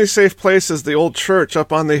the only safe place is the old church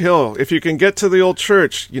up on the hill. If you can get to the old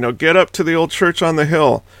church, get up to the old church on the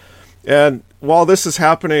hill. And while this is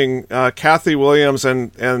happening, Kathy Williams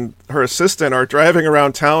and her assistant are driving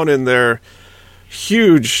around town in their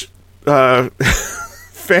huge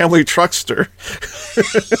family truckster.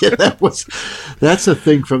 Yeah, that's a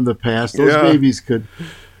thing from the past. Those Yeah. babies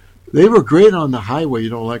they were great on the highway,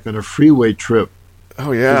 like on a freeway trip. Oh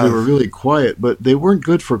 'Cause yeah, they were really quiet, but they weren't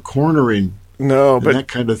good for cornering no, and but that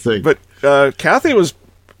kind of thing. but Kathy was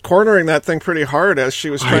cornering that thing pretty hard as she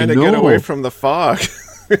was I trying to get know. away from the fog.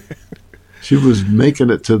 She was making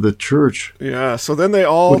it to the church. Yeah, so then they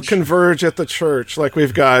all converge at the church. Like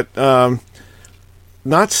we've got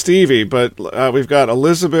not Stevie, but we've got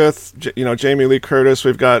Elizabeth, Jamie Lee Curtis.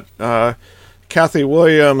 We've got Kathy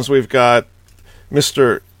Williams. We've got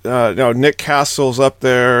Nick Castle's up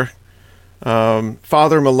there.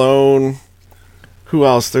 Father Malone. Who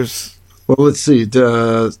else? There's Well, let's see.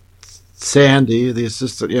 Sandy, the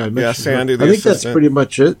assistant. Yeah, I mentioned her. Sandy, the I think assistant. that's pretty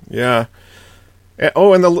much it. yeah.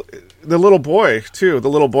 And the little boy too. The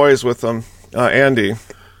little boy is with them. Andy.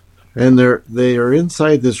 And they are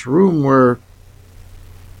inside this room where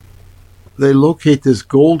they locate this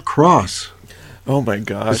gold cross. Oh my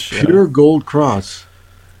gosh! This pure gold cross.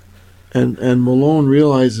 And Malone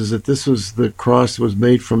realizes that this was the cross that was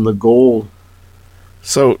made from the gold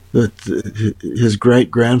So that his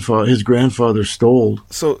grandfather stole.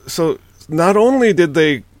 So not only did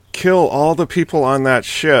they kill all the people on that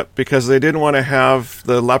ship because they didn't want to have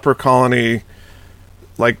the leper colony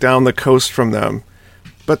like down the coast from them,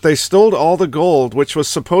 but they stole all the gold, which was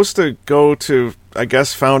supposed to go to, I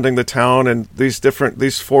guess, founding the town and these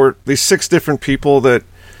 6 different people that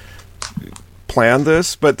planned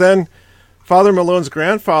this. But then Father Malone's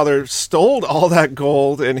grandfather stole all that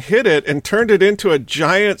gold and hid it and turned it into a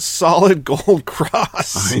giant solid gold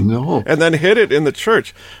cross. I know. And then hid it in the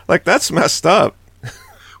church. Like, that's messed up.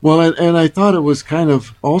 Well, and I thought it was kind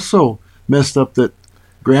of also messed up that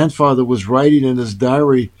grandfather was writing in his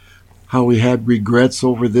diary how he had regrets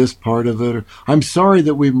over this part of it. Or, I'm sorry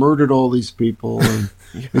that we murdered all these people. And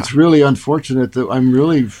yeah. It's really unfortunate that I'm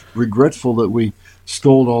really regretful that we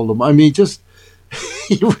stole all them. I mean, just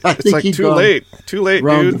it's like too late,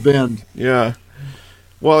 around dude. The bend. Yeah.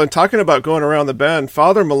 Well, and talking about going around the bend,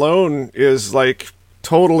 Father Malone is like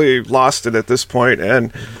totally lost it at this point,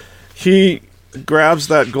 and he grabs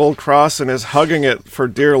that gold cross and is hugging it for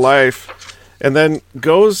dear life, and then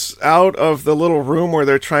goes out of the little room where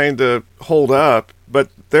they're trying to hold up, but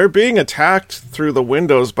they're being attacked through the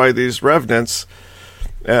windows by these revenants.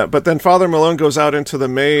 But then Father Malone goes out into the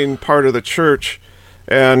main part of the church,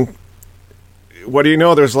 and what do you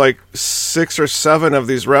know? There's like 6 or 7 of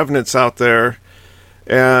these revenants out there,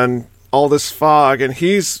 and all this fog. And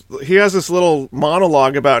he has this little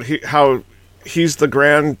monologue about how he's the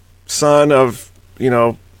grandson of,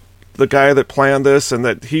 the guy that planned this, and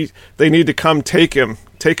that they need to come take him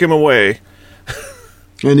away.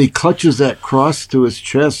 And he clutches that cross to his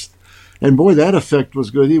chest, and boy, that effect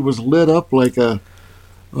was good. He was lit up like a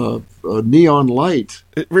neon light.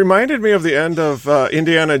 It reminded me of the end of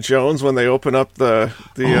Indiana Jones when they open up the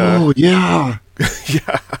oh yeah.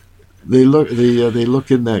 Yeah. They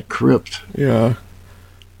look in that crypt. Yeah.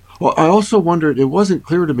 Well, I also wondered, it wasn't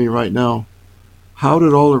clear to me right now, how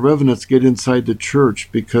did all the revenants get inside the church?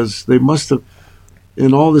 Because they must have,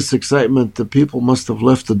 in all this excitement, the people must have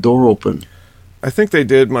left the door open. I think they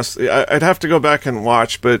did. I'd have to go back and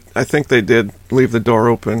watch, but I think they did leave the door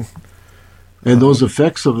open. And those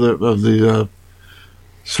effects of the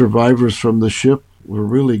survivors from the ship were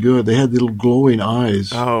really good. They had little glowing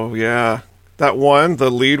eyes. Oh, yeah. That one,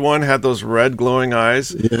 the lead one, had those red glowing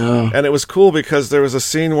eyes. Yeah. And it was cool because there was a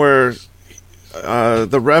scene where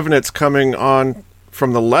the Revenant's coming on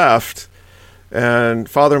from the left, and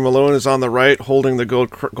Father Malone is on the right holding the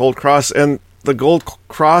gold cross, and the gold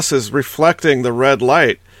cross is reflecting the red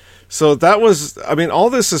light. So that was, all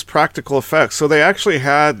this is practical effects. So they actually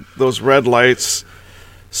had those red lights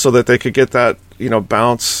so that they could get that,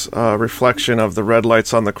 bounce reflection of the red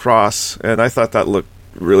lights on the cross. And I thought that looked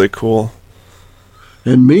really cool.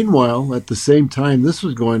 And meanwhile, at the same time this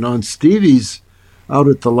was going on, Stevie's out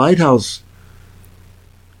at the lighthouse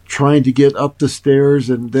trying to get up the stairs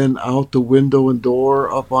and then out the window and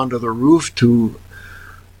door up onto the roof to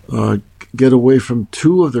get away from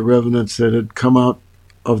 2 of the revenants that had come out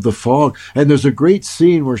of the fog. And there's a great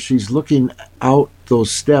scene where she's looking out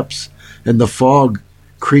those steps, and the fog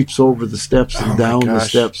creeps over the steps and down the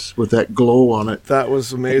steps with that glow on it. That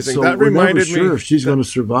was amazing. So that we're reminded never sure me if she's going to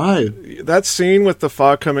survive. That scene with the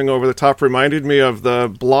fog coming over the top reminded me of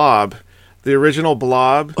the Blob, the original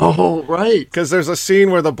Blob. Oh, right. Because there's a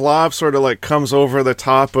scene where the Blob sort of like comes over the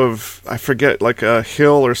top of, I forget, like a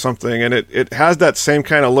hill or something, and it has that same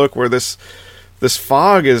kind of look where this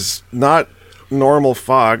fog is not normal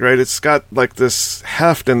fog, right? It's got like this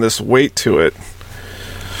heft and this weight to it.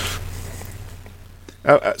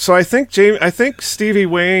 So I think Stevie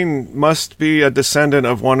Wayne must be a descendant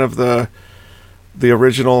of one of the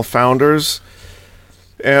original founders,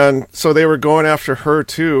 and so they were going after her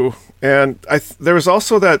too. And there was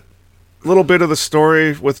also that little bit of the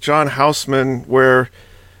story with John Houseman where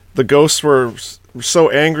the ghosts were so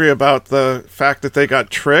angry about the fact that they got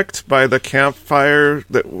tricked by the campfire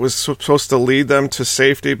that was supposed to lead them to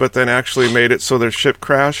safety, but then actually made it so their ship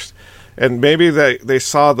crashed. And maybe they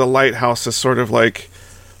saw the lighthouse as sort of like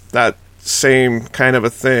that same kind of a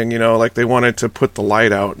thing, like they wanted to put the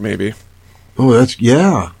light out, maybe. Oh,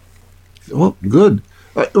 yeah. Well, good.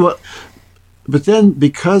 But then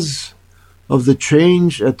because of the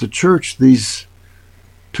change at the church, these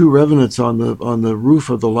 2 revenants on the roof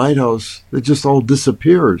of the lighthouse, it just all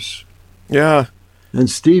disappears. Yeah. And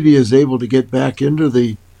Stevie is able to get back into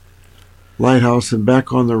the lighthouse and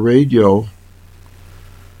back on the radio.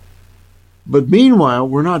 But meanwhile,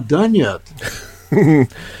 we're not done yet.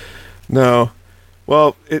 No.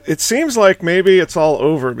 Well, it seems like maybe it's all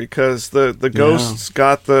over because the ghosts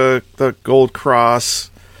got the gold cross,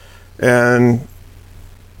 and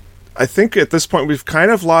I think at this point we've kind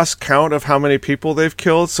of lost count of how many people they've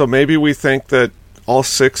killed, so maybe we think that all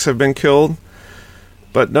 6 have been killed.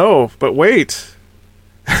 But no, but wait.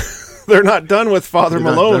 They're not done with Father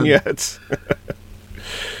Malone yet.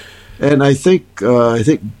 And I think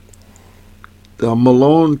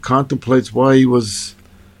Malone contemplates why he was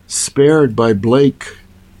spared by Blake,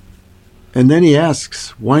 and then he asks,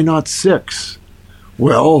 why not 6?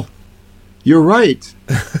 Well, You're right.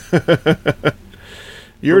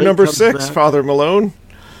 You're Blake number comes 6, back. Father Malone.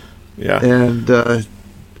 Yeah. And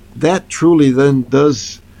that truly then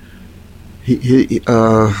does.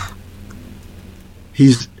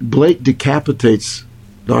 Blake decapitates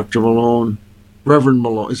Dr. Malone, Reverend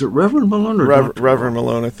Malone. Is it Reverend Malone or Reverend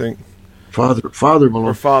Malone, I think. Father Malone.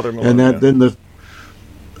 Or Father Malone. And that then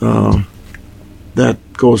that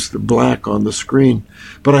goes to black on the screen.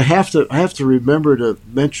 But I have to remember to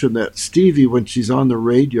mention that Stevie, when she's on the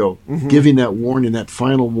radio, giving that warning, that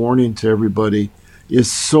final warning to everybody,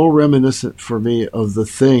 is so reminiscent for me of The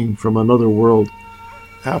Thing from Another World.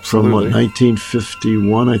 Absolutely. From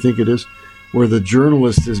 1951, I think it is, where the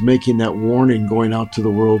journalist is making that warning going out to the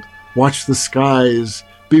world. Watch the skies.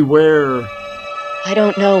 Beware. I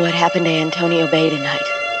don't know what happened to Antonio Bay tonight.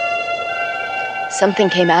 Something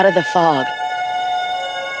came out of the fog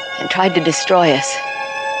and tried to destroy us.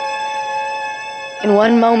 In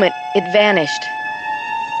one moment, it vanished.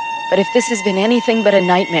 But if this has been anything but a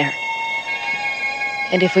nightmare,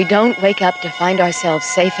 and if we don't wake up to find ourselves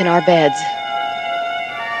safe in our beds,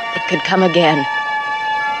 it could come again.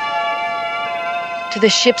 To the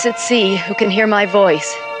ships at sea who can hear my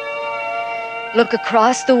voice, look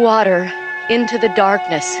across the water into the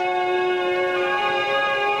darkness.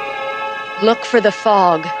 Look for the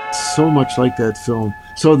fog. So much like that film.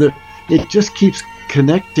 So that it just keeps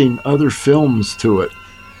connecting other films to it,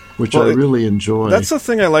 which I really enjoy. That's the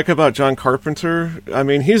thing I like about John Carpenter. I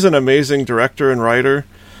mean, he's an amazing director and writer.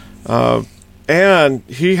 And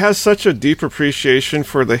he has such a deep appreciation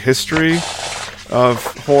for the history of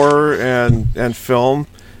horror and film.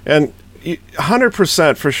 And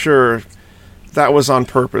 100% for sure that was on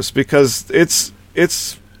purpose, because it's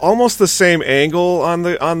almost the same angle on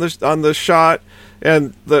the shot,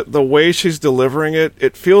 and the way she's delivering it,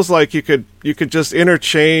 it feels like you could just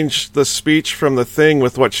interchange the speech from The Thing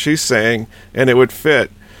with what she's saying and it would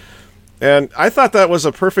fit. And I thought that was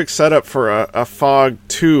a perfect setup for a Fog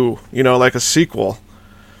 2, like a sequel.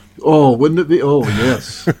 Oh, wouldn't it be? Oh,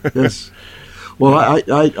 yes. Yes. Well,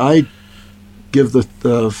 I give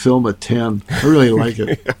the film a 10. I really like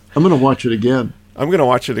it. Yeah. I'm going to watch it again. I'm going to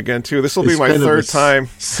watch it again, too. This will be my third time.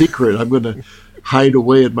 Secret. I'm going to hide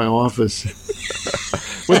away at my office.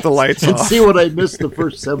 With the lights and off. see what I missed the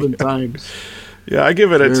first 7 times. Yeah, I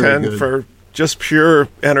give it a Very 10 good. for just pure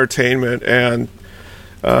entertainment, and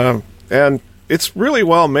it's really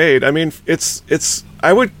well made. I mean, it's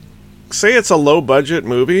I would say it's a low budget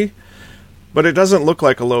movie, but it doesn't look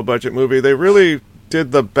like a low budget movie. They really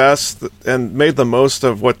did the best and made the most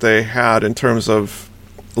of what they had in terms of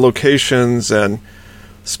locations and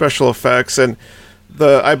special effects. And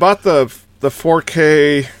I bought the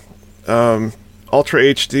 4K Ultra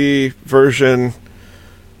HD version,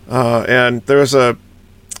 and there's a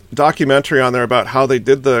documentary on there about how they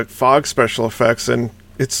did the fog special effects, and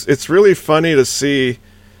it's really funny to see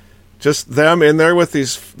just them in there with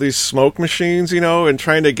these smoke machines, and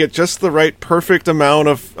trying to get just the right perfect amount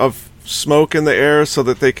of smoke in the air so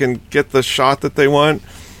that they can get the shot that they want.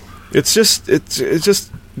 It's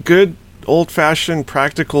just good old-fashioned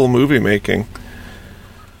practical movie making.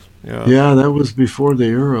 Yeah, that was before the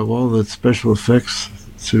era of all the special effects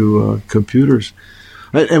to computers.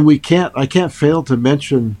 And I can't fail to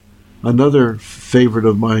mention another favorite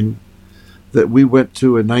of mine that we went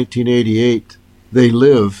to in 1988, They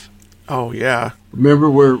Live. Oh, yeah.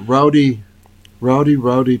 Remember where Rowdy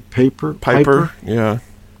Piper? Yeah.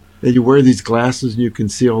 And you wear these glasses and you can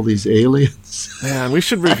see all these aliens. Man, we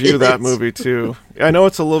should review that movie too. I know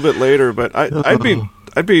it's a little bit later, but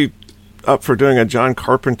I'd be up for doing a John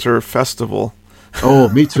Carpenter festival. Oh,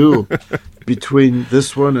 me too. Between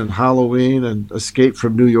this one and Halloween and Escape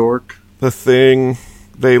from New York. The Thing,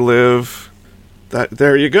 They Live.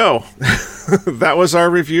 There you go. That was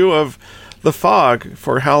our review of The Fog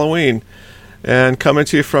for Halloween. And coming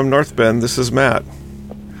to you from North Bend, this is Matt.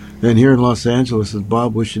 And here in Los Angeles is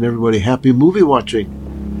Bob, wishing everybody happy movie watching.